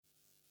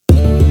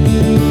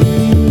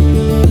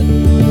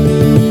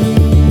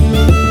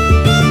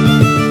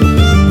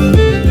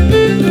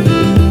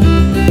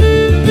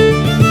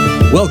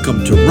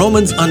Welcome to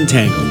Romans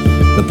Untangled,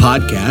 the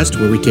podcast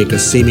where we take a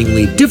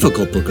seemingly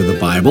difficult book of the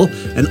Bible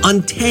and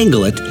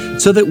untangle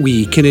it so that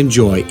we can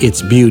enjoy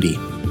its beauty.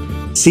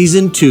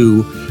 Season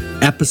 2,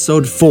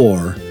 Episode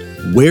 4,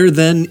 Where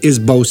Then is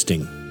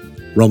Boasting?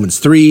 Romans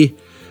 3,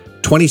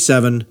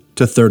 27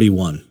 to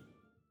 31.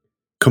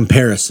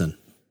 Comparison.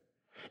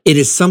 It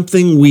is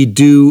something we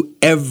do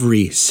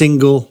every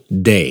single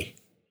day.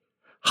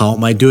 How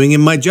am I doing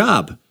in my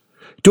job?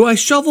 Do I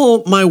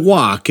shovel my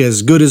walk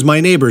as good as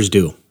my neighbors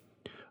do?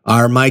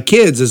 Are my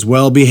kids as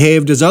well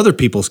behaved as other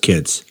people's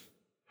kids?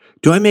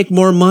 Do I make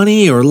more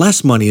money or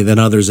less money than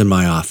others in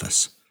my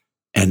office?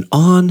 And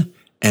on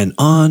and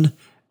on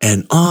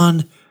and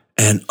on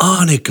and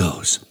on it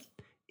goes.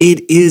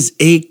 It is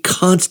a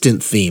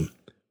constant theme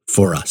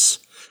for us.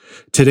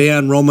 Today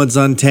on Romans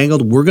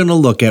Untangled, we're going to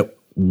look at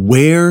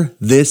where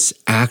this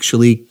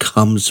actually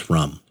comes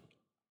from.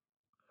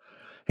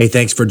 Hey,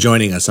 thanks for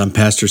joining us. I'm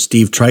Pastor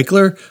Steve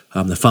Treichler.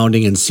 I'm the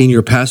founding and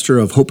senior pastor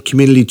of Hope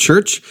Community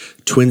Church,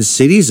 Twin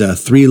Cities, a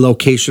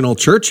 3-locational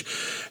church.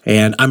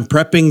 And I'm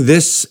prepping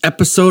this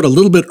episode a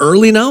little bit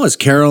early now as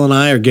Carol and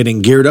I are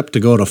getting geared up to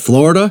go to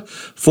Florida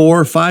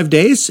 4 or 5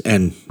 days.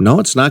 And no,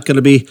 it's not going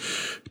to be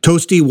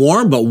toasty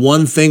warm, but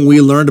one thing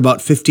we learned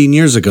about 15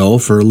 years ago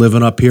for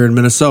living up here in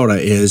Minnesota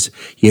is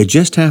you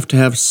just have to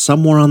have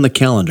somewhere on the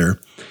calendar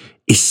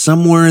is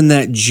somewhere in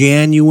that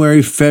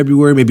January,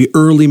 February, maybe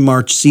early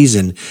March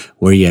season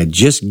where you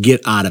just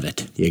get out of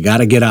it. You got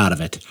to get out of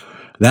it.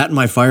 That and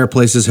my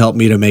fireplaces helped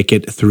me to make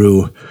it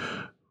through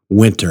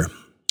winter.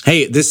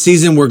 Hey, this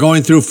season we're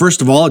going through,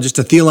 first of all, just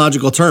a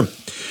theological term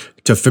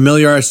to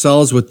familiarize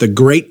ourselves with the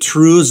great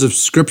truths of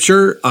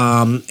Scripture,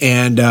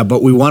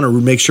 but we want to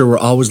make sure we're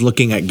always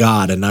looking at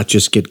God and not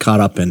just get caught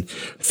up in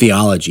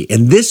theology.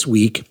 And this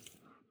week,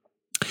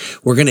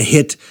 we're going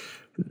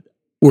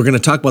to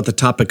talk about the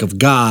topic of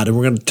God, and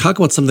we're going to talk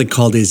about something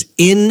called his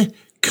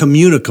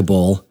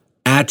incommunicable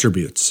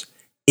attributes.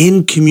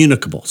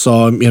 Incommunicable.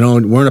 So,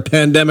 we're in a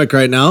pandemic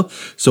right now,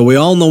 so we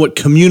all know what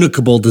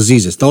communicable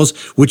diseases, those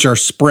which are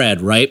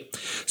spread, right?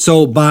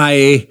 So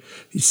by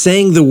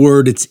saying the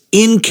word it's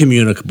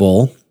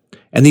incommunicable,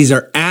 and these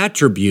are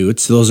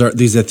attributes,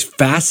 these are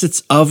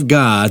facets of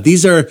God.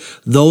 These are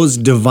those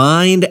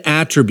divine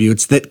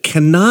attributes that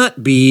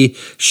cannot be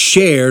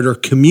shared or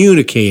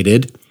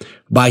communicated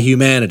by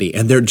humanity,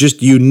 and they're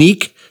just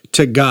unique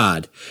to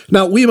God.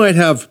 Now, we might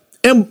have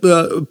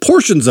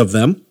portions of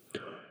them,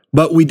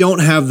 but we don't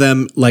have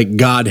them like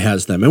God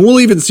has them. And we'll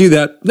even see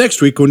that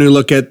next week when we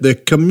look at the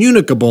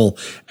communicable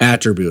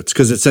attributes,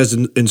 because it says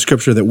in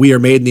Scripture that we are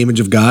made in the image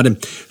of God,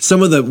 and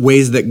some of the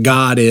ways that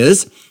God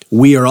is,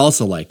 we are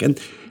also like. And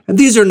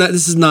this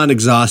is not an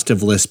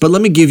exhaustive list, but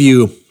let me give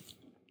you,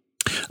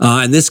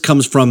 and this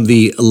comes from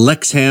the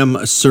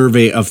Lexham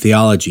Survey of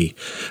Theology,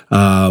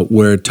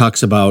 where it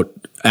talks about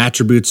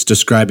attributes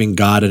describing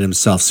God and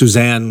himself.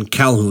 Suzanne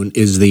Calhoun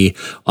is the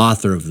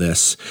author of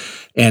this.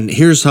 And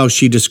here's how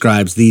she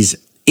describes these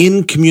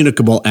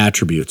incommunicable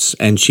attributes.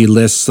 And she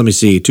lists,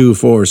 2,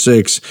 4,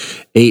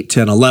 6, 8,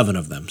 10, 11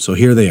 of them. So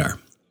here they are.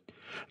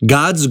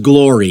 God's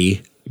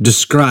glory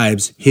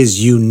describes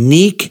his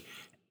unique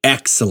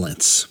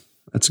excellence.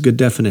 That's a good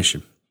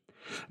definition.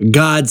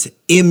 God's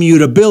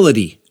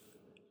immutability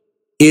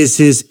is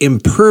his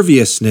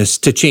imperviousness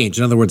to change.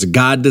 In other words,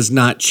 God does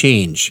not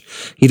change.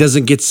 He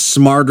doesn't get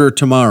smarter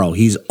tomorrow.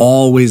 He's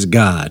always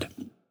God.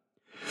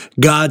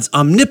 God's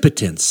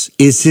omnipotence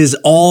is his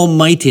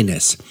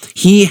almightiness.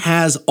 He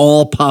has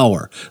all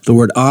power. The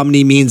word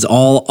omni means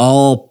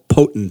all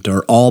potent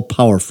or all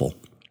powerful.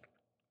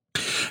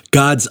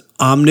 God's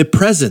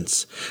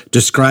omnipresence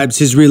describes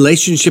his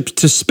relationship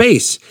to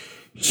space.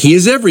 He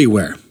is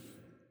everywhere.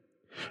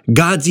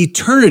 God's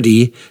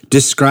eternity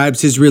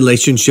describes his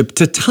relationship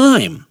to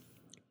time.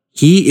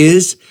 He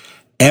is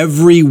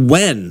every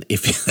when,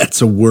 if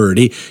that's a word.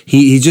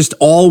 He just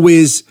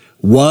always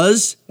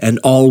was and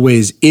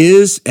always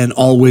is and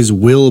always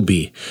will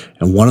be.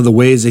 And one of the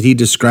ways that he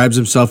describes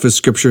himself in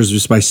Scripture is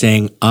just by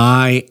saying,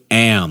 I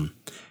am.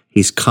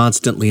 He's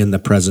constantly in the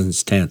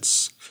present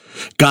tense.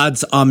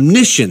 God's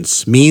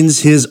omniscience means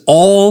his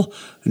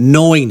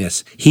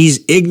all-knowingness.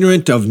 He's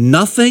ignorant of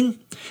nothing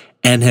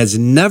and has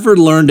never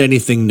learned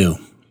anything new.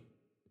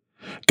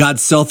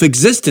 God's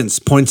self-existence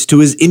points to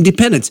his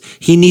independence.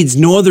 He needs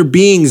no other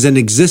beings and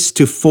he exists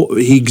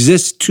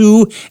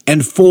to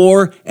and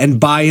for and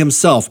by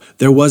himself.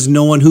 There was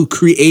no one who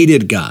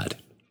created God.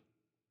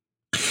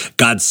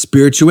 God's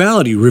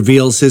spirituality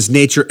reveals his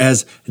nature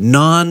as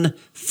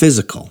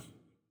non-physical.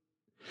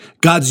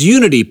 God's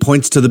unity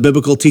points to the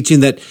biblical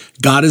teaching that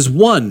God is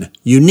one,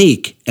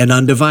 unique, and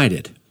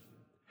undivided.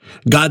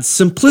 God's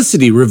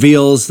simplicity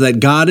reveals that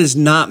God is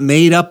not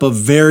made up of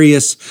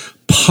various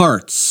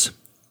parts.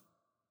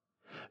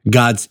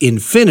 God's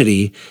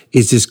infinity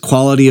is his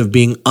quality of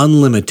being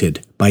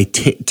unlimited by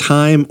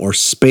time or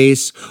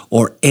space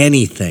or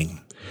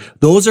anything.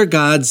 Those are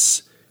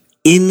God's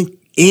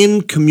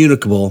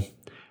incommunicable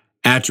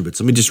attributes.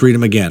 Let me just read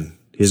them again.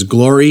 His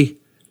glory,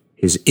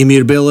 his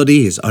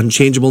immutability, his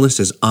unchangeableness,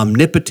 his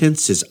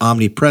omnipotence, his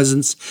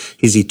omnipresence,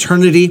 his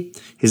eternity,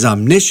 his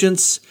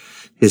omniscience,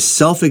 his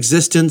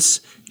self-existence,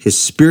 his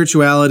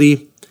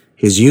spirituality,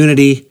 his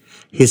unity,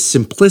 his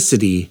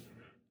simplicity,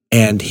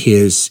 and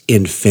his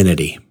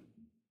infinity.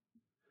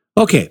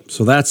 Okay,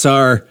 so that's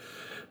our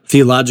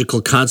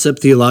theological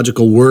concept,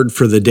 theological word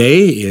for the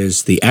day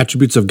is the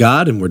attributes of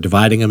God, and we're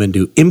dividing them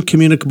into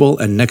incommunicable,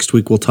 and next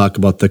week we'll talk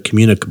about the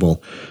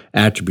communicable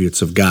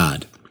attributes of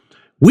God.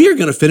 We are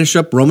going to finish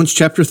up Romans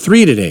chapter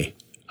 3 today.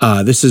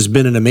 This has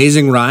been an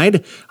amazing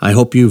ride. I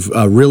hope you've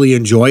really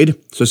enjoyed,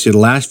 especially the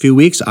last few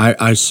weeks.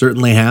 I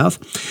certainly have.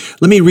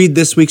 Let me read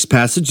this week's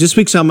passage. This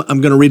week's I'm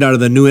going to read out of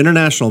the New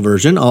International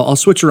Version. I'll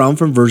switch around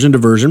from version to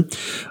version,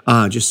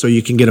 just so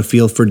you can get a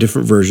feel for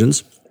different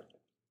versions.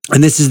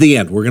 And this is the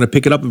end. We're going to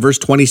pick it up in verse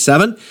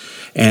 27,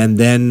 and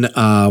then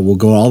we'll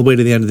go all the way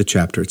to the end of the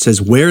chapter. It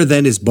says, "Where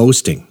then is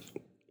boasting?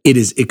 It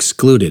is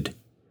excluded.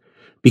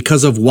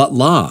 Because of what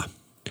law?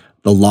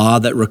 The law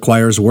that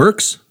requires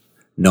works?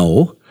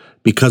 No,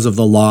 because of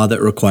the law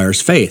that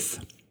requires faith.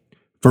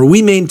 For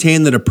we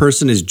maintain that a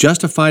person is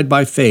justified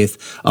by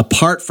faith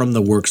apart from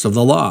the works of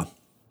the law.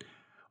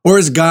 Or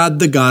is God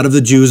the God of the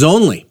Jews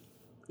only?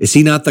 Is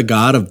he not the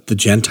God of the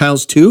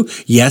Gentiles too?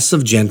 Yes,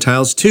 of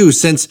Gentiles too,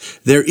 since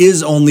there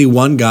is only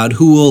one God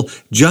who will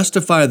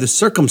justify the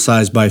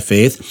circumcised by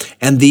faith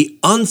and the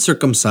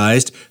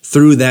uncircumcised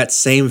through that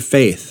same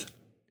faith.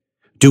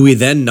 Do we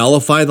then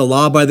nullify the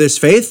law by this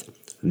faith?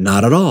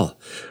 Not at all.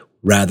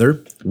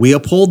 Rather, we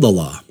uphold the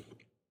law."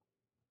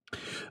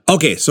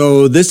 Okay,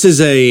 so this is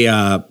the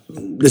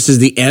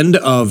end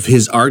of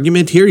his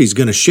argument here. He's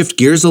going to shift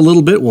gears a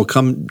little bit. We'll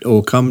come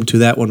to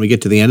that when we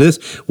get to the end of this.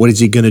 What is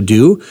he going to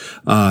do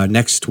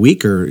next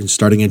week, or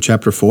starting in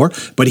chapter 4?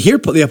 But here,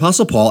 the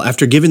Apostle Paul,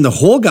 after giving the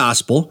whole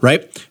gospel,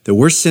 right, that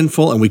we're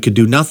sinful and we could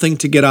do nothing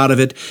to get out of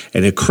it,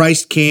 and that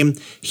Christ came,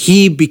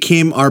 he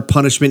became our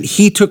punishment.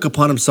 He took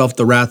upon himself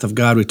the wrath of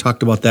God. We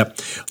talked about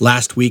that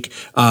last week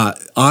on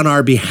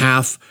our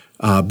behalf.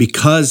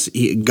 Because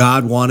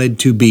God wanted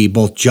to be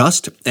both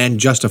just and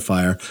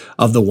justifier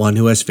of the one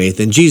who has faith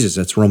in Jesus.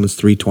 That's Romans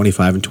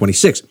 3:25 and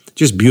 26.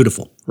 Just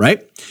beautiful,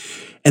 right?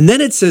 And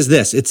then it says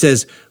this. It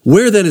says,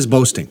 "Where then is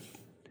boasting?"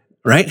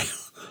 Right?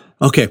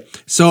 Okay,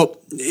 so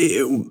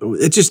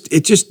it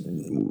just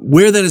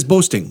where then is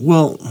boasting?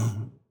 Well,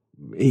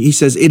 he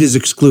says it is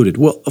excluded.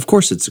 Well, of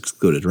course it's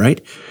excluded, right?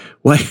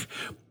 Why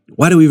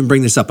do we even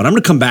bring this up? And I'm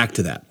going to come back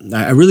to that.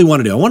 I really want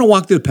to do. I want to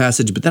walk through the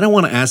passage, but then I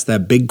want to ask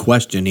that big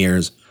question here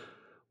is,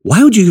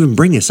 why would you even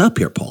bring this up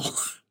here, Paul?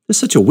 It's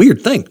such a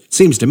weird thing, it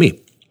seems to me.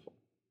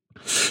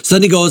 So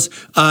then he goes,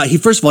 he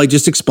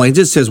just explains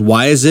it, says,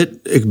 why is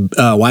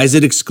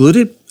it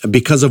excluded?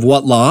 Because of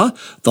what law?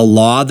 The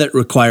law that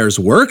requires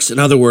works. In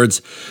other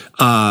words,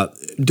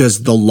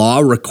 does the law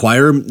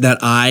require that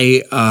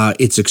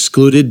it's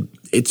excluded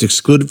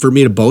for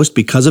me to boast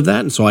because of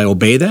that, and so I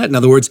obey that? In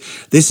other words,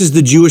 this is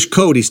the Jewish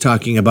code he's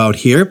talking about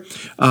here,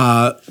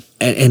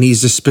 and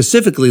he's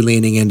specifically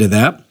leaning into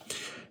that.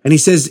 And he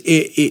says,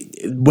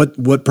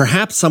 what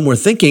perhaps some were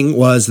thinking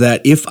was that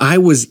if I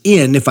was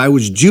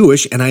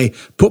Jewish and I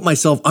put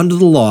myself under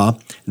the law,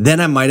 then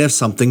I might have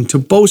something to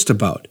boast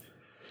about.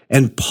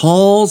 And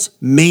Paul's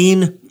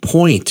main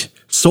point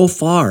so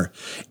far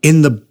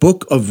in the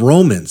book of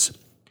Romans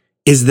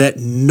is that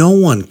no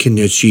one can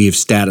achieve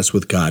status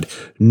with God.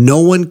 No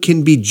one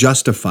can be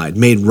justified,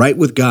 made right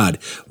with God,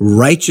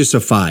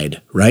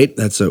 righteousified, right?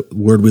 That's a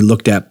word we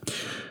looked at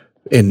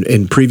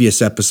in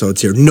previous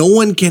episodes here. No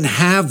one can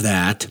have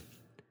that.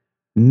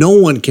 No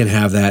one can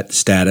have that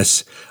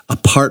status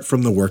apart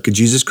from the work of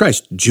Jesus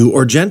Christ, Jew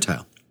or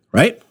Gentile,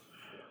 right?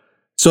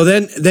 So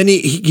then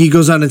he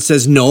goes on and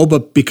says, no,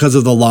 but because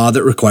of the law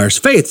that requires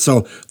faith.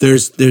 So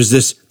there's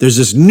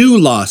this new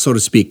law, so to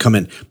speak, come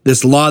in.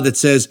 This law that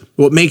says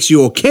what makes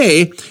you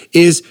okay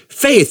is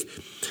faith.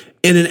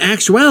 And in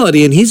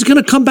actuality, and he's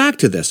going to come back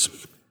to this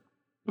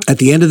at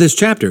the end of this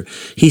chapter,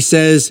 he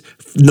says,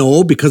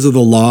 no, because of the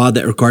law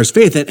that requires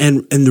faith.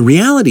 And the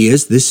reality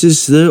is, this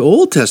is the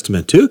Old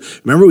Testament too.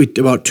 Remember,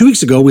 about 2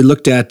 weeks ago, we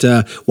looked at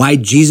why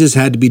Jesus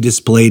had to be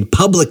displayed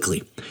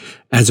publicly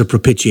as a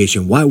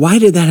propitiation. Why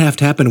did that have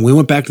to happen? We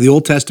went back to the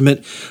Old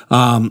Testament,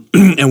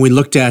 and we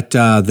looked at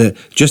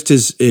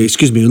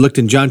we looked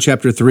in John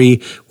chapter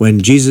 3 when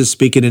Jesus is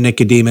speaking to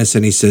Nicodemus,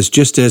 and he says,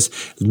 just as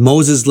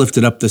Moses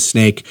lifted up the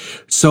snake,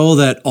 so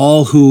that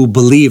all who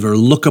believe or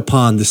look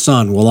upon the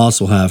Son will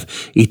also have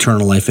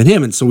eternal life in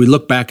him. And so we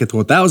look back at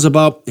what that was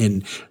about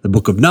in the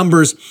book of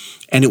Numbers,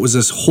 and it was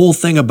this whole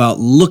thing about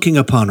looking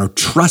upon or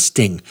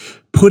trusting,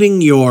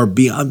 putting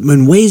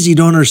in ways you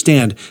don't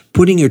understand,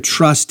 putting your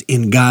trust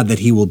in God that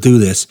he will do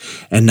this.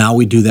 And now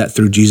we do that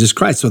through Jesus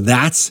Christ. So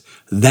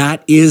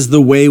that is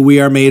the way we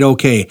are made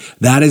okay.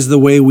 That is the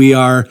way we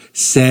are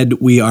said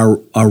we are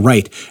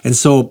right. And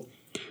so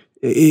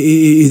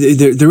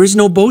there is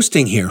no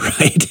boasting here,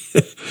 right?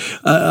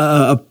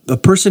 A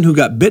person who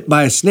got bit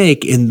by a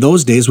snake in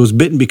those days was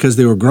bitten because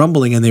they were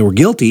grumbling, and they were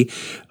guilty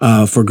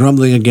for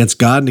grumbling against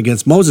God and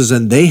against Moses.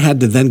 And they had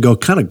to then go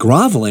kind of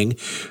groveling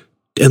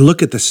and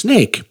look at the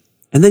snake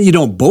And then you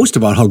don't boast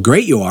about how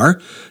great you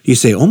are. You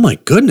say, oh my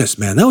goodness,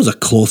 man, that was a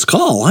close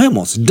call. I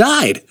almost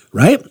died,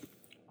 right?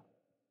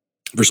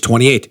 Verse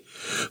 28,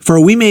 for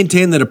we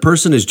maintain that a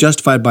person is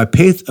justified by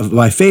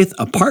faith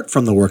apart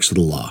from the works of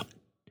the law.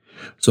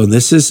 So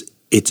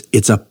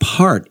it's a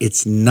part.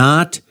 It's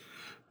not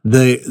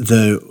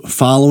the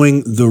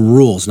following the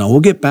rules. Now, we'll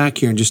get back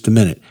here in just a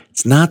minute.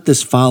 It's not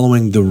this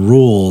following the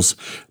rules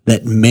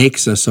that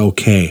makes us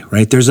okay,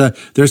 right? There's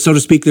so to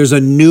speak, there's a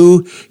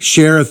new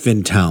sheriff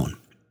in town.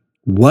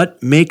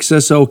 What makes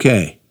us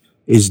okay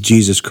is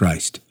Jesus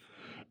Christ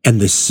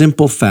and the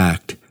simple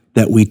fact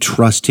that we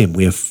trust him.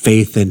 We have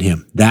faith in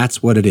him.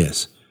 That's what it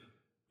is.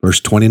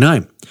 Verse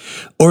 29,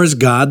 or is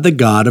God the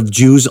God of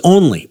Jews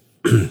only?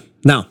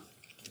 Now,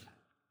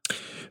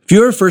 if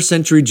you're a first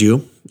century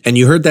Jew and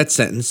you heard that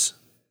sentence,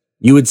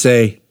 you would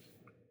say,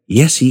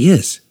 yes, he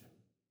is.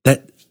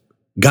 That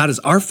God is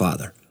our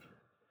Father.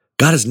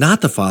 God is not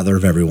the Father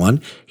of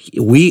everyone.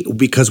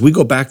 Because we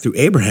go back through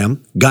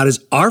Abraham, God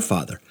is our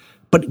Father.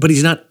 But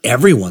he's not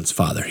everyone's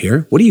father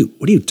here. What are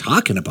you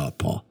talking about,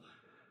 Paul?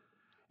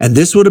 And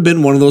this would have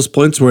been one of those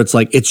points where it's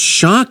like, it's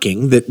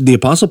shocking that the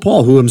Apostle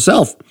Paul, who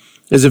himself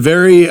is a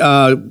very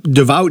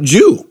devout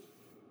Jew,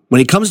 when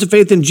he comes to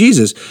faith in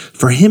Jesus,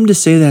 for him to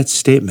say that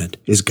statement,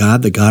 is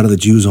God the God of the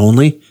Jews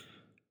only?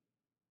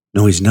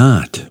 No, he's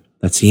not.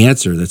 That's the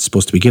answer that's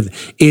supposed to be given.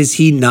 Is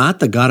he not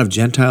the God of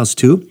Gentiles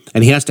too?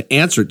 And he has to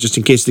answer it just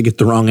in case they get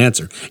the wrong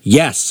answer.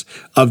 Yes,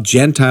 of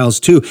Gentiles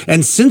too.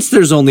 And since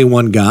there's only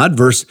one God,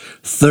 verse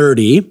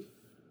 30,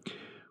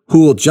 who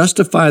will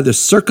justify the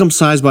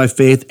circumcised by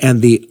faith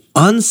and the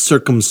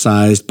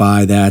uncircumcised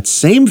by that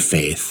same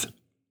faith,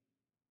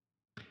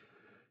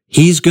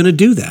 he's going to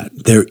do that.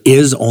 There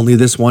is only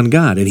this one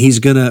God, and he's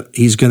going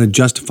to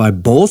justify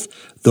both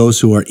those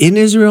who are in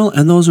Israel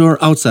and those who are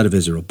outside of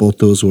Israel, both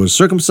those who are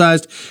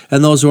circumcised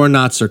and those who are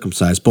not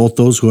circumcised, both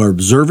those who are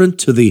observant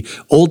to the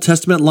Old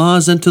Testament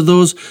laws and to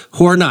those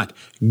who are not.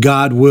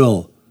 God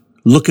will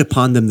look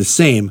upon them the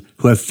same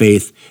who have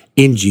faith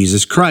in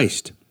Jesus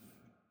Christ.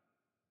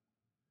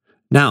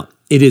 Now,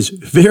 it is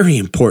very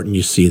important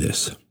you see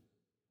this.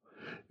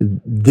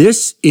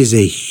 This is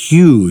a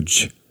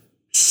huge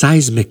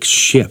seismic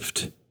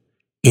shift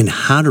in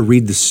how to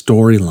read the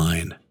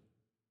storyline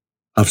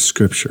of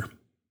Scripture.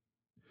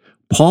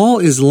 Paul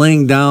is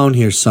laying down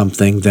here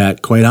something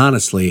that, quite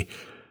honestly,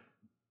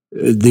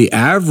 the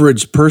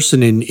average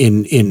person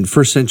in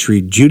first century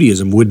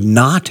Judaism would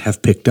not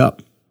have picked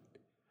up.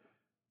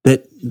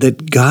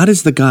 That God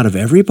is the God of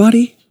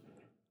everybody,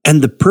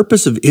 and the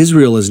purpose of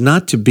Israel is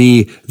not to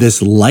be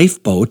this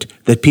lifeboat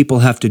that people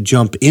have to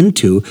jump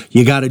into.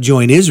 You got to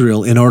join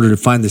Israel in order to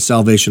find the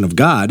salvation of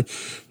God.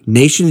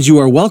 Nations, you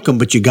are welcome,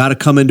 but you got to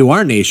come into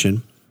our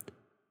nation.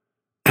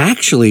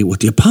 Actually, what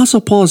the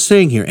Apostle Paul is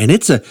saying here, and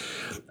it's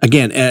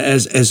again,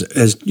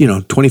 as you know,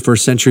 21st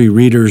century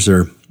readers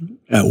are,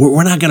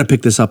 we're not going to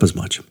pick this up as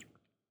much.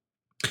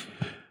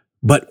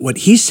 But what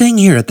he's saying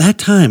here at that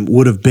time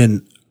would have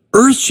been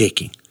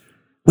earth-shaking.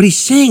 What he's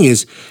saying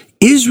is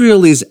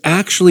Israel is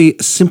actually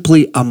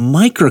simply a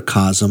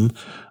microcosm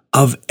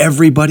of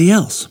everybody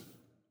else.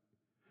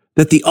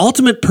 That the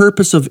ultimate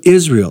purpose of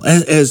Israel,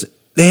 as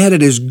they had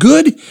it as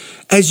good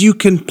as you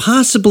can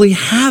possibly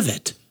have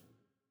it.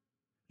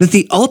 That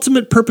the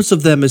ultimate purpose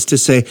of them is to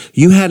say,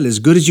 you had it as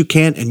good as you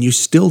can and you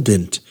still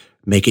didn't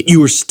make it. You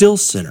were still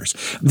sinners.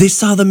 They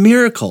saw the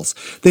miracles.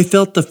 They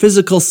felt the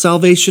physical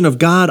salvation of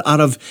God out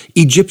of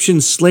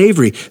Egyptian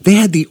slavery. They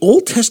had the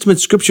Old Testament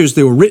scriptures.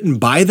 They were written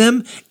by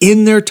them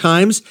in their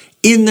times,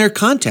 in their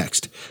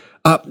context.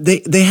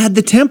 They had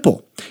the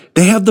temple.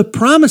 They have the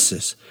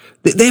promises.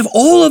 They have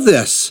all of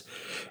this.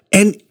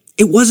 And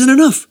it wasn't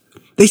enough.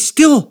 They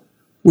still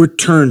were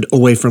turned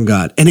away from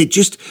God. And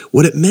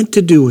what it meant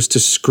to do was to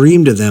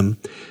scream to them,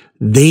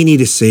 they need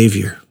a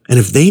Savior. And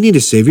if they need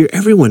a Savior,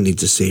 everyone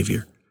needs a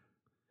Savior.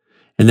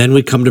 And then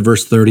we come to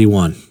verse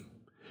 31,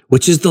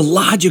 which is the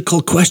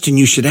logical question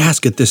you should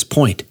ask at this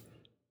point.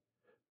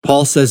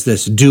 Paul says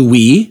this, do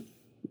we,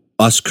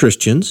 us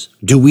Christians,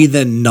 do we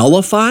then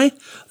nullify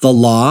the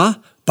law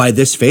by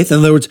this faith? In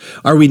other words,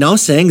 are we now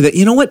saying that,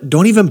 you know what,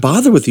 don't even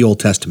bother with the Old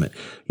Testament?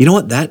 You know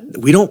what, that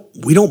we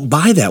don't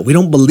buy that. We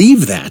don't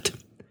believe that.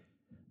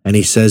 And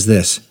he says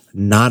this,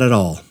 not at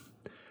all.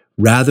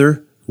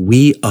 Rather,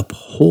 we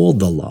uphold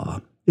the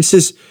law. This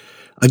is,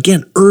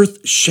 again,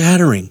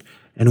 earth-shattering.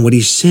 And what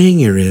he's saying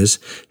here is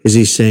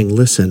he's saying,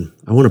 listen,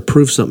 I want to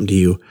prove something to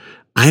you.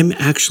 I'm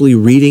actually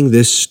reading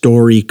this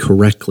story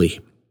correctly.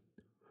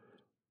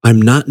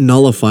 I'm not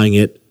nullifying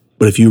it,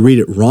 but if you read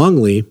it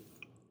wrongly,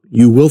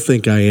 you will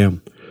think I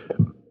am.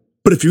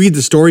 But if you read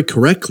the story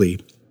correctly,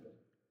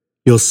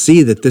 you'll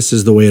see that this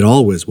is the way it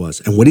always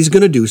was. And what he's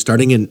going to do,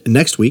 starting in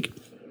next week,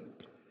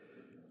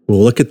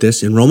 we'll look at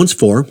this in Romans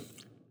 4.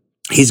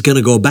 He's going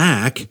to go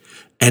back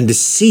and to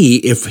see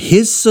if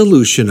his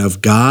solution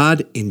of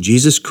God in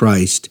Jesus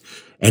Christ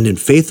and in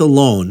faith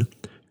alone,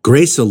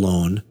 grace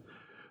alone,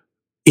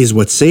 is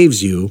what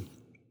saves you,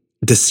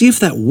 to see if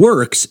that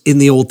works in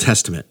the Old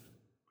Testament.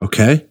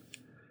 Okay?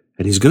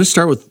 And he's going to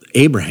start with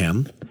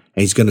Abraham,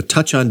 And he's going to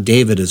touch on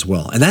David as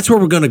well. And that's where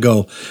we're going to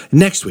go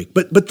next week.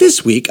 But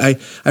this week, I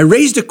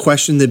raised a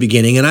question in the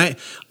beginning, and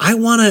I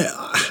want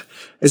to,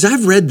 as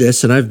I've read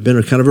this, and I've been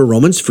a kind of a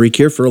Romans freak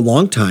here for a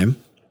long time,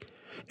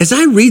 as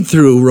I read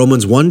through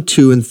Romans 1,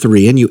 2, and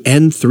 3, and you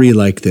end 3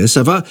 like this,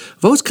 I've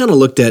always kind of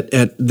looked at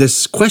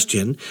this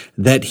question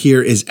that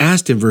here is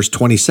asked in verse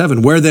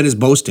 27, where then is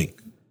boasting?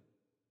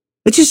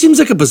 It just seems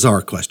like a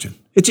bizarre question.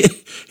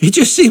 It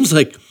just seems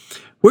like,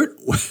 where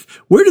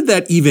did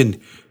that even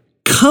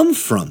come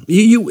from?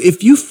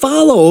 If you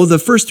follow the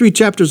first 3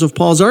 chapters of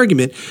Paul's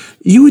argument,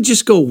 you would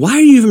just go, why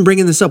are you even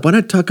bringing this up? Why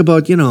not talk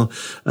about,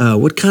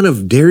 what kind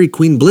of Dairy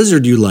Queen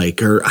Blizzard you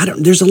like? Or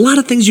there's a lot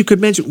of things you could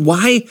mention.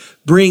 Why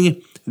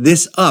bring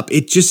this up?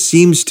 It just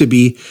seems to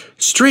be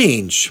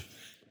strange.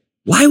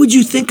 Why would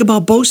you think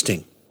about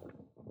boasting?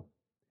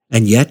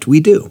 And yet we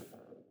do.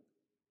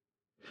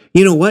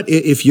 You know what?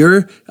 If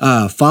you're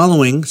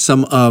following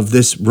some of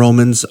this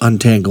Romans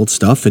Untangled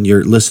stuff and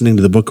you're listening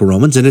to the book of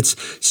Romans and it's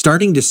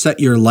starting to set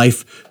your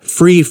life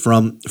free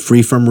from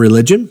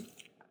religion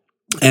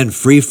and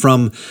free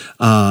from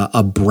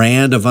a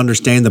brand of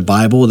understanding the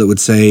Bible that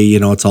would say,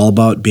 it's all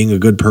about being a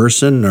good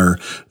person or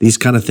these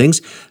kind of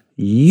things,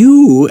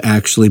 you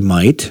actually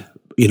might,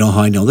 you know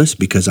how I know this?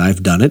 Because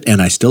I've done it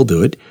and I still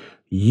do it.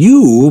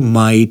 You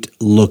might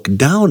look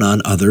down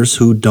on others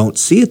who don't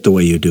see it the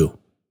way you do.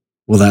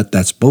 Well,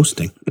 that's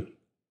boasting.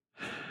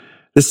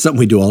 This is something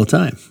we do all the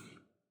time.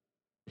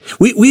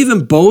 We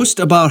even boast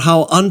about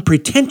how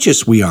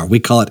unpretentious we are. We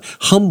call it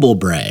humble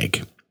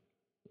brag.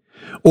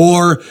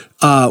 Or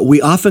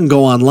we often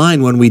go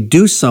online when we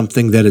do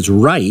something that is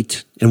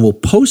right and we'll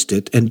post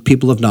it, and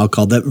people have now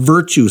called that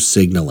virtue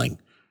signaling.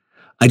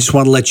 I just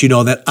want to let you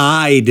know that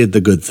I did the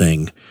good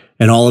thing,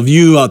 and all of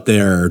you out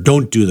there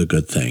don't do the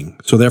good thing.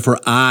 So therefore,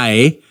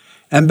 I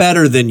am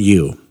better than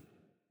you.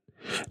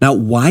 Now,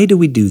 why do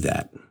we do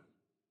that?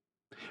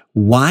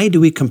 Why do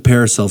we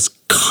compare ourselves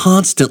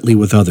constantly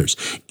with others,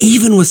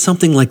 even with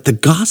something like the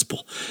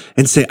gospel,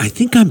 and say, I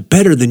think I'm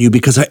better than you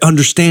because I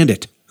understand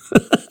it?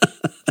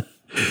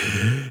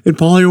 And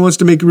Paul here wants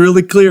to make it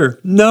really clear,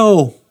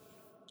 no.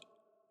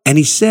 And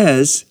he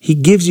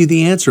gives you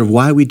the answer of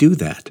why we do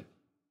that.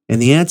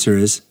 And the answer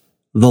is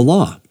the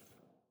law.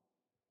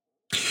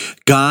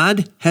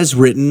 God has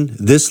written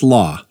this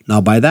law. Now,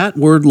 by that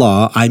word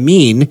law, I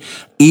mean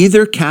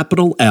either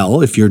capital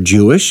L, if you're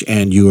Jewish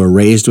and you were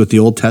raised with the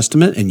Old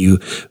Testament and you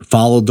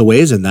followed the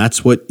ways, and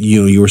that's what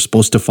you were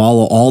supposed to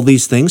follow all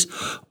these things,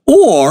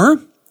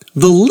 or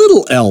the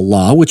little L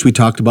law, which we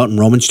talked about in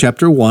Romans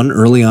chapter 1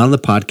 early on in the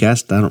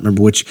podcast. I don't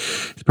remember which,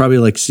 it's probably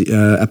like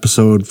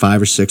episode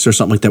 5 or 6 or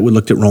something like that. We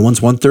looked at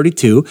Romans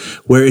 1:32,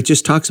 where it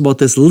just talks about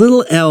this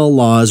little L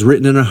law is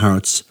written in our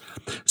hearts,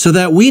 so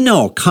that we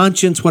know,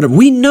 conscience, whatever,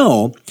 we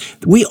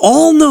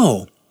all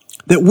know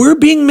that we're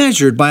being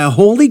measured by a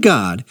holy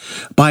God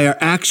by our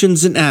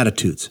actions and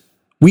attitudes.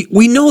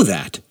 We know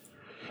that.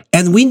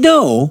 And we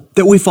know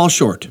that we fall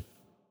short.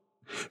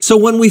 So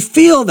when we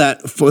feel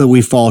that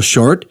we fall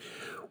short,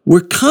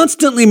 we're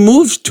constantly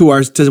moved to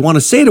want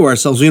to say to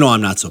ourselves,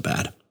 I'm not so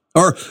bad.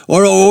 Or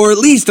at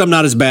least I'm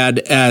not as bad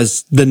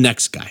as the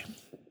next guy.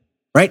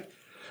 Right?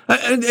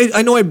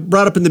 I know I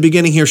brought up in the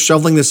beginning here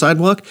shoveling the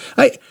sidewalk.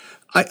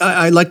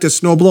 I like to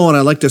snow blow, and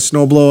I like to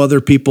snow blow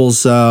other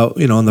people's,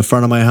 in the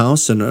front of my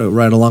house and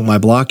right along my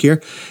block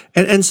here.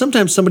 And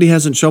sometimes somebody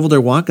hasn't shoveled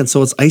their walk, and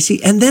so it's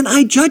icy, and then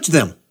I judge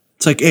them.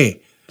 It's like,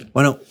 hey,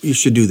 you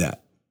should do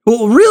that.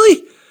 Well,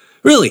 really?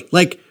 Really?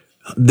 Like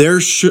their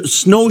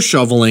snow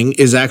shoveling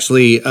is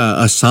actually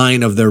a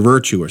sign of their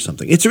virtue or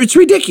something. It's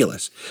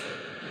ridiculous.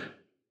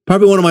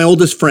 Probably one of my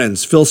oldest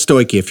friends, Phil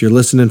Stoicky. If you're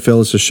listening,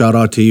 Phil, it's a shout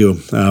out to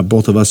you.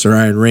 Both of us are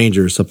Iron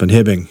Rangers up in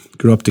Hibbing.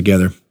 Grew up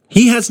together.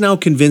 He has now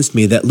convinced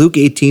me that Luke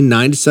 18,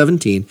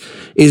 9-17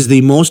 is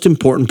the most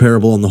important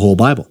parable in the whole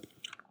Bible.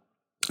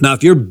 Now,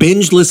 if you're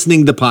binge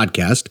listening to the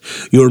podcast,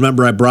 you'll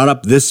remember I brought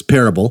up this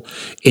parable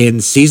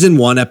in season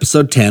 1,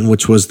 episode 10,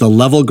 which was the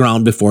level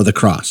ground before the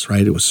cross,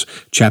 right? It was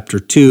chapter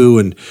 2,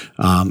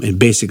 and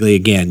basically,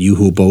 again, you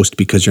who boast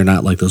because you're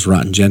not like those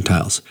rotten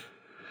Gentiles.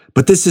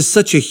 But this is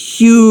such a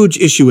huge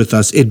issue with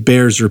us, it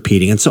bears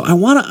repeating. And so I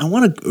want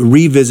to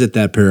revisit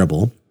that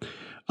parable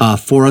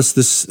for us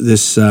this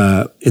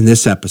in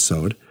this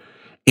episode.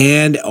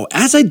 And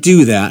as I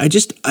do that,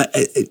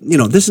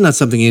 this is not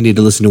something you need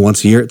to listen to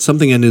once a year. It's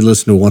something I need to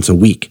listen to once a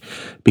week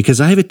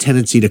because I have a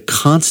tendency to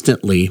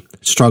constantly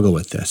struggle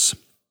with this.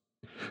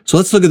 So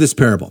let's look at this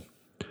parable.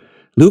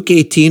 Luke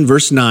 18,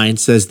 verse 9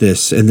 says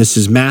this, and this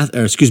is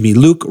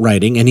Luke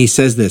writing, and he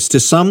says this, to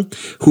some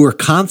who are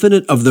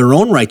confident of their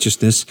own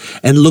righteousness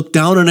and look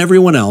down on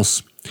everyone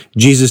else,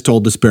 Jesus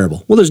told this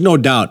parable. Well, there's no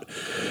doubt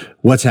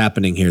what's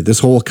happening here. This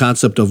whole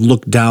concept of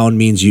look down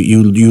means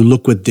you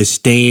look with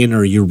disdain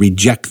or you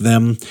reject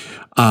them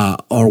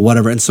or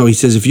whatever. And so he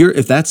says,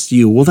 if that's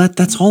you, well,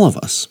 that's all of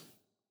us.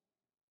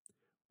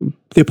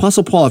 The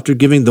Apostle Paul, after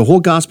giving the whole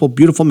gospel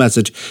beautiful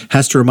message,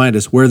 has to remind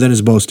us, where then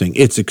is boasting?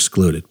 It's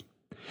excluded.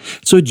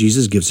 So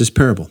Jesus gives this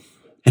parable.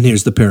 And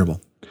here's the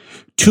parable.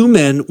 2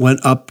 men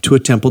went up to a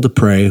temple to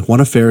pray, one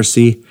a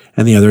Pharisee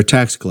and the other a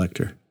tax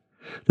collector.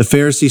 The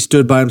Pharisee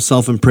stood by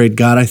himself and prayed,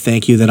 God, I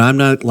thank you that I'm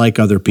not like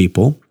other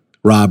people,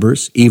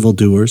 robbers,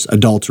 evildoers,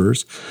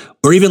 adulterers,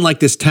 or even like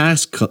this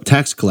tax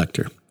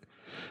collector.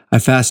 I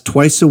fast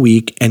twice a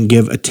week and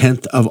give a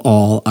tenth of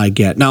all I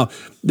get. Now,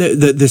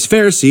 this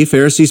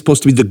Pharisee is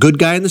supposed to be the good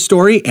guy in the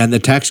story, and the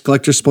tax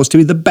collector is supposed to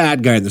be the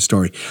bad guy in the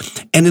story.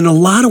 And in a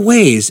lot of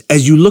ways,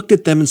 as you looked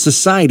at them in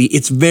society,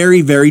 it's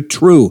very, very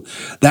true.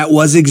 That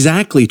was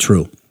exactly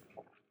true.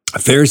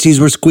 Pharisees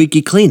were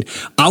squeaky clean.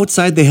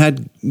 Outside, they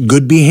had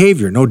good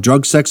behavior, no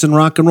drug, sex, and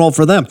rock and roll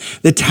for them.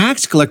 The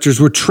tax collectors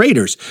were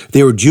traitors.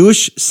 They were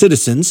Jewish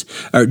citizens,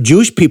 or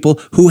Jewish people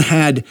who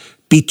had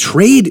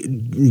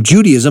betrayed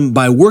Judaism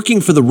by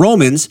working for the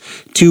Romans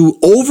to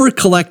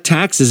over-collect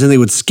taxes, and they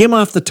would skim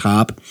off the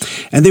top,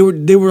 and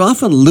they were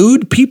often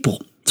lewd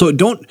people. So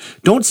don't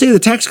say the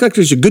tax collector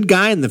is a good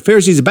guy and the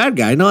Pharisee is a bad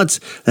guy. No,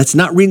 that's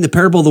not reading the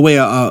parable the way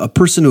a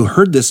person who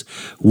heard this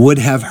would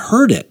have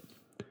heard it.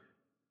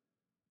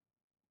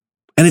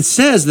 And it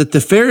says that the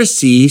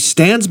Pharisee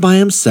stands by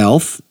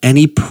himself and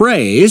he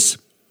prays.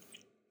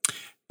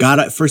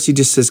 First he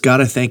just says,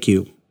 God, I thank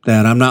you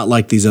that I'm not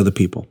like these other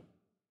people.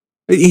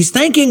 He's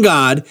thanking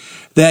God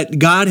that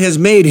God has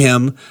made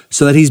him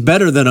so that he's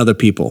better than other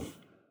people.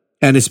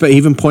 And he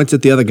even points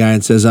at the other guy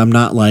and says, I'm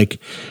not like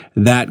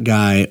that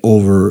guy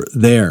over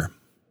there.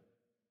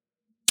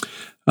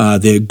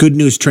 The Good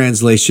News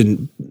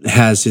Translation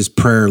has his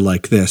prayer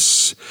like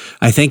this.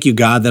 I thank you,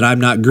 God, that I'm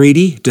not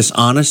greedy,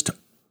 dishonest,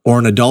 or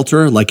an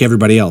adulterer like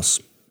everybody else.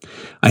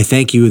 I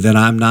thank you that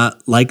I'm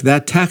not like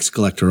that tax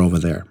collector over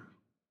there.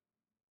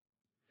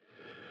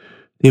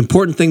 The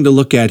important thing to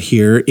look at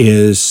here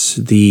is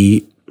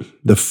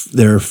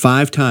there are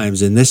 5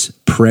 times in this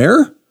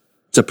prayer,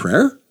 it's a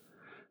prayer,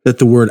 that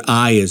the word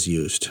I is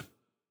used.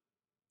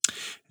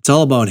 It's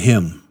all about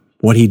him,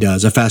 what he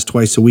does. I fast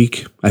twice a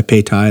week. I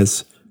pay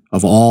tithes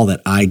of all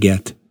that I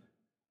get.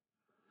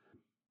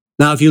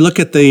 Now, if you look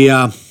at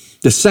the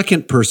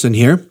second person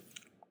here,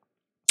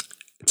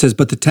 it says,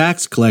 but the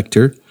tax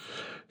collector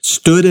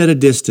stood at a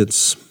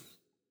distance,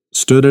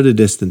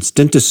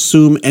 didn't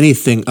assume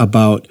anything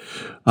about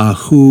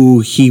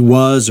who he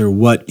was or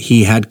what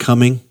he had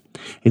coming.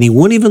 And he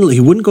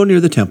wouldn't go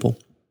near the temple,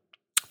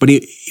 but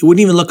he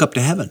wouldn't even look up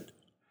to heaven.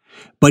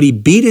 But he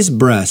beat his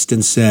breast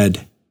and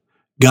said,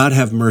 God,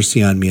 have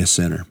mercy on me, a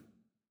sinner.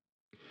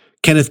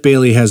 Kenneth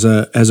Bailey has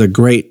a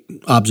great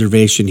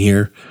observation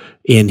here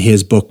in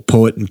his book,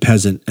 Poet and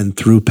Peasant and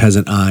Through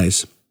Peasant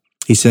Eyes.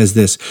 He says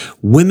this,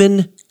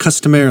 women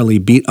customarily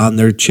beat on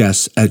their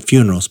chests at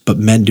funerals, but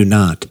men do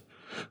not.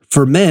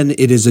 For men,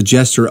 it is a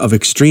gesture of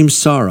extreme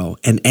sorrow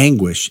and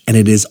anguish, and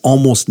it is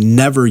almost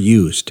never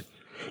used.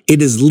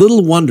 It is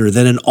little wonder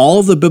that in all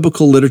of the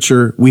biblical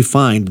literature we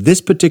find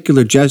this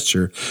particular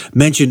gesture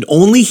mentioned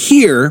only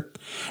here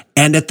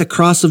and at the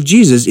cross of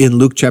Jesus in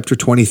Luke chapter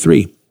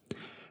 23.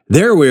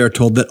 There we are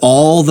told that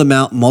all the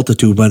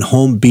multitude went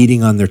home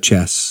beating on their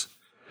chests.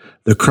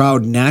 The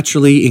crowd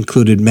naturally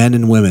included men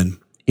and women.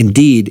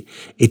 Indeed,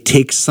 it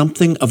takes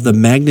something of the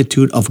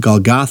magnitude of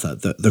Golgotha,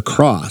 the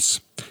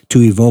cross,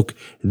 to evoke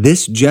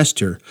this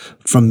gesture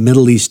from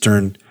Middle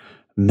Eastern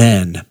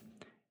men.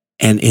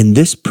 And in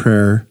this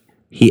prayer,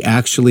 he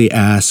actually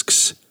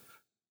asks,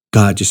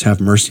 God, just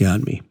have mercy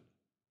on me.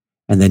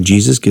 And then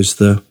Jesus gives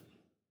the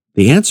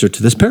answer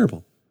to this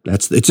parable.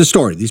 It's a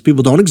story. These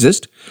people don't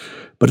exist,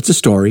 but it's a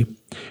story.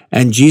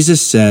 And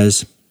Jesus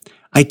says,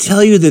 I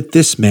tell you that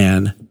this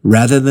man,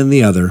 rather than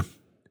the other,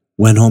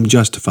 went home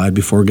justified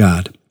before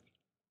God.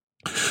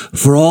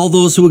 For all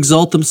those who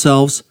exalt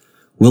themselves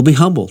will be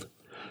humbled,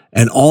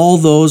 and all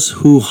those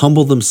who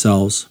humble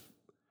themselves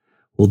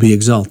will be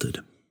exalted.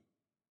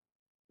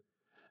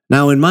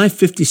 Now, in my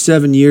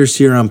 57 years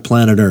here on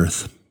planet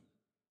Earth,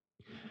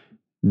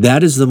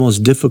 that is the most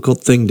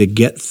difficult thing to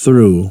get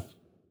through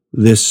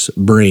this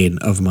brain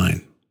of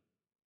mine.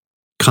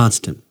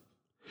 Constant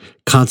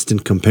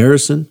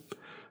comparison,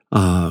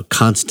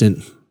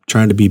 constant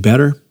trying to be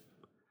better,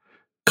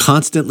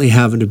 constantly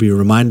having to be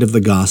reminded of the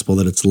gospel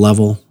that it's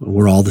level and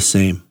we're all the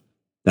same.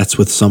 That's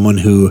with someone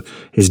who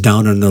is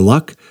down on their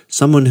luck,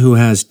 someone who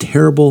has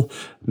terrible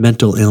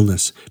mental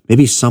illness,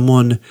 maybe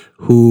someone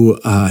who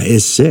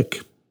is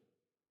sick,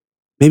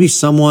 maybe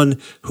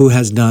someone who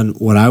has done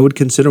what I would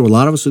consider, what a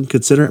lot of us would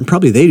consider, and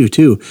probably they do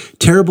too,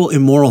 terrible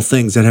immoral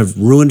things that have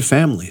ruined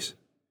families.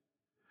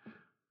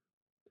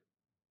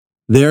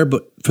 There,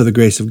 but for the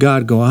grace of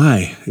God, go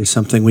I, is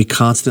something we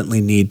constantly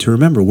need to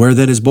remember. Where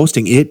then is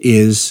boasting, it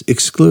is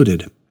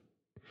excluded.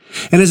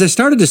 And as I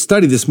started to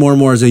study this more and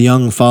more as a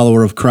young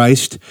follower of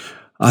Christ,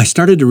 I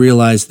started to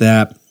realize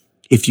that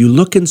if you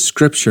look in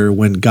Scripture,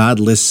 when God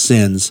lists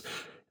sins,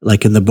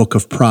 like in the book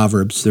of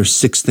Proverbs, there's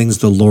 6 things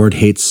the Lord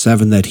hates,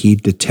 7 that he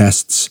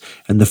detests.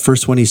 And the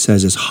first one he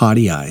says is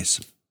haughty eyes.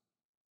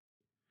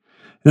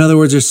 In other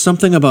words, there's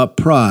something about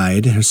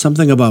pride, there's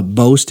something about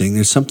boasting,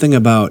 there's something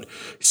about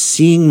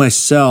seeing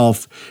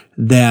myself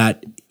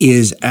that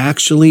is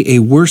actually a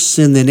worse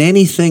sin than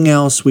anything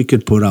else we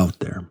could put out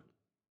there.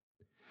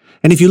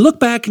 And if you look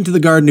back into the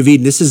Garden of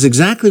Eden, this is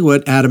exactly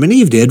what Adam and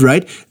Eve did,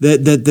 right?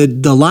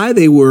 The lie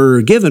they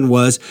were given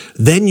was,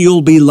 then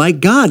you'll be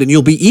like God and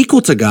you'll be equal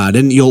to God,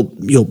 and you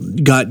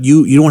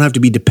don't have to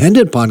be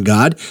dependent upon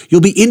God. You'll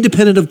be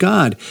independent of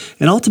God.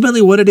 And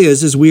ultimately what it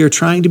is we are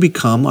trying to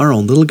become our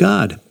own little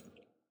God.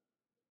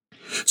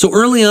 So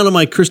early on in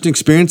my Christian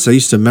experience, I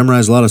used to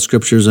memorize a lot of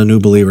scriptures as a new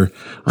believer.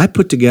 I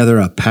put together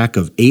a pack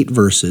of 8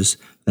 verses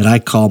that I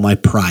call my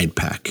pride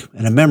pack,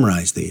 and I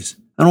memorized these.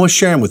 I want to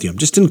share them with you. I'm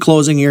just in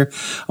closing here.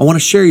 I want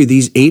to share you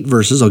these 8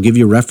 verses. I'll give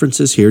you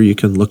references here. You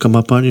can look them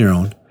up on your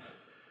own.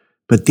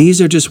 But these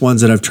are just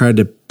ones that I've tried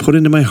to put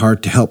into my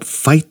heart to help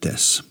fight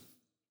this.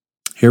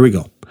 Here we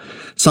go.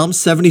 Psalm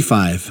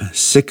 75,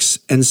 6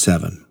 and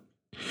 7.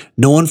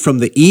 No one from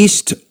the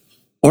east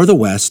or the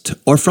west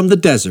or from the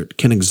desert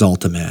can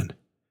exalt a man.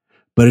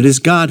 But it is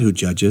God who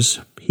judges.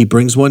 He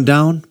brings one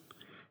down.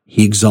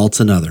 He exalts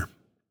another.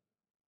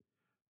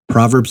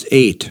 Proverbs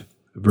 8,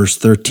 verse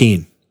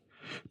 13.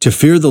 To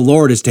fear the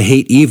Lord is to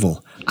hate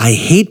evil. I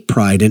hate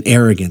pride and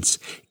arrogance,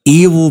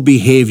 evil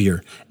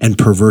behavior, and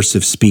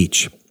perversive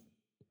speech.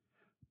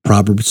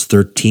 Proverbs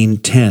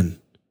 13:10.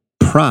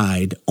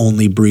 Pride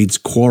only breeds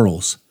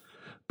quarrels,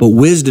 but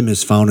wisdom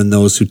is found in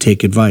those who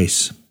take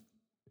advice.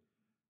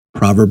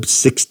 Proverbs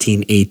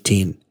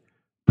 16:18.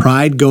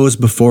 Pride goes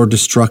before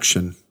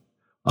destruction,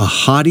 a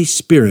haughty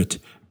spirit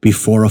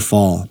before a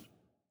fall.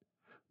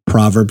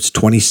 Proverbs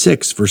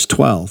 26, verse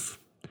 12.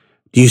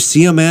 Do you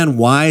see a man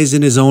wise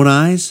in his own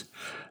eyes?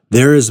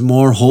 There is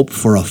more hope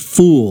for a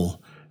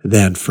fool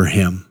than for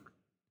him.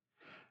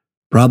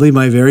 Probably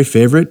my very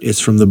favorite is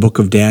from the book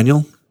of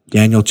Daniel,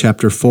 Daniel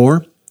chapter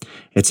 4.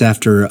 It's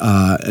after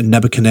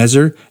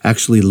Nebuchadnezzar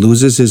actually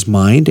loses his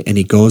mind, and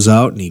he goes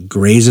out and he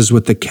grazes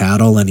with the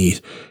cattle, and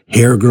his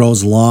hair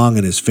grows long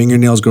and his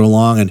fingernails grow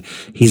long, and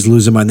he's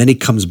losing mind. Then he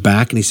comes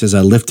back and he says,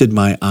 I lifted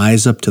my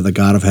eyes up to the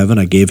God of heaven.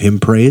 I gave him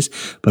praise.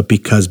 But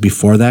because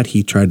before that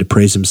he tried to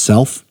praise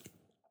himself,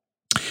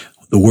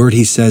 the word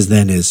he says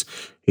then is,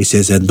 he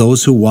says, and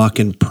those who walk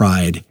in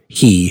pride,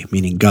 he,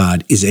 meaning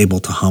God, is able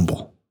to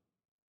humble.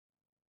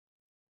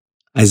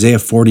 Isaiah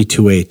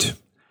 42:8.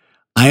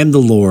 I am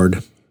the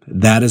Lord,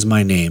 that is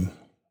my name.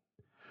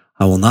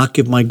 I will not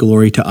give my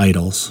glory to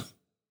idols,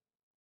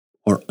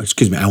 I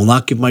will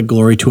not give my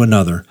glory to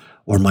another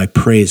or my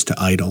praise to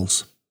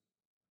idols.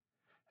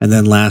 And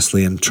then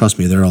lastly, and trust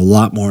me, there are a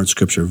lot more in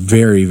Scripture,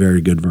 very, very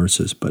good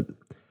verses, but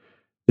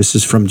this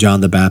is from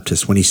John the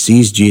Baptist when he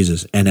sees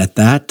Jesus. And at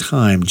that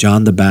time,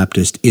 John the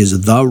Baptist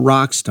is the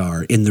rock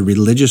star in the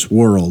religious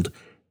world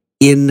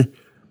in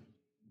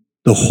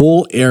the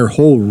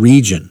whole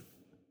region.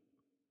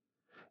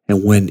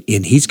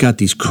 And he's got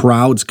these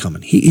crowds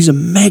coming. He's a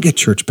mega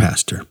church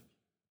pastor.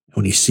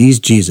 When he sees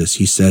Jesus,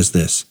 he says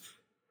this,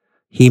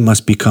 he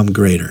must become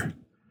greater.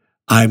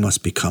 I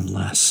must become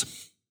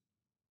less.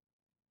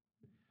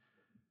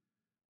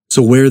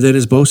 So where then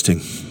is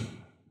boasting?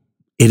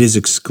 It is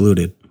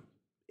excluded.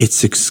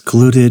 It's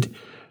excluded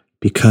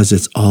because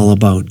it's all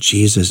about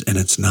Jesus and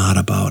it's not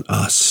about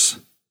us.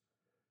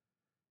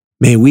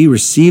 May we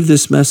receive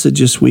this message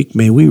this week.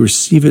 May we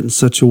receive it in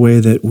such a way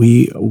that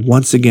we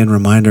once again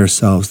remind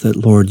ourselves that,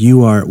 Lord,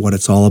 you are what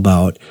it's all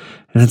about,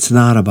 and it's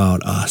not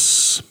about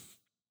us.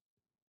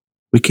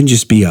 We can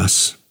just be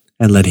us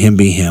and let him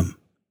be him.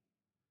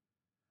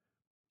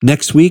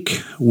 Next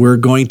week, we're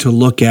going to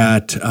look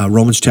at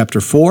Romans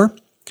chapter 4.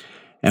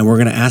 And we're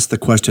going to ask the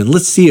question,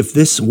 let's see if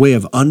this way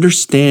of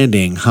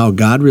understanding how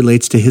God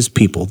relates to his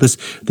people, this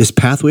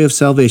pathway of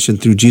salvation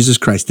through Jesus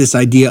Christ, this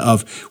idea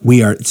of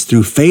it's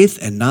through faith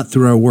and not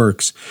through our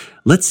works.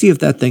 Let's see if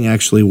that thing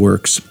actually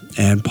works.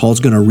 And Paul's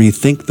going to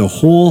rethink the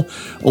whole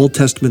Old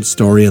Testament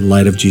story in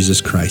light of Jesus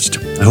Christ.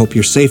 I hope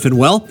you're safe and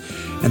well,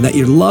 and that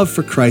your love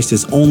for Christ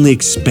is only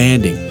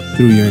expanding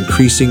through your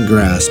increasing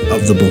grasp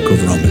of the book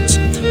of Romans.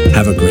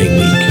 Have a great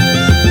week.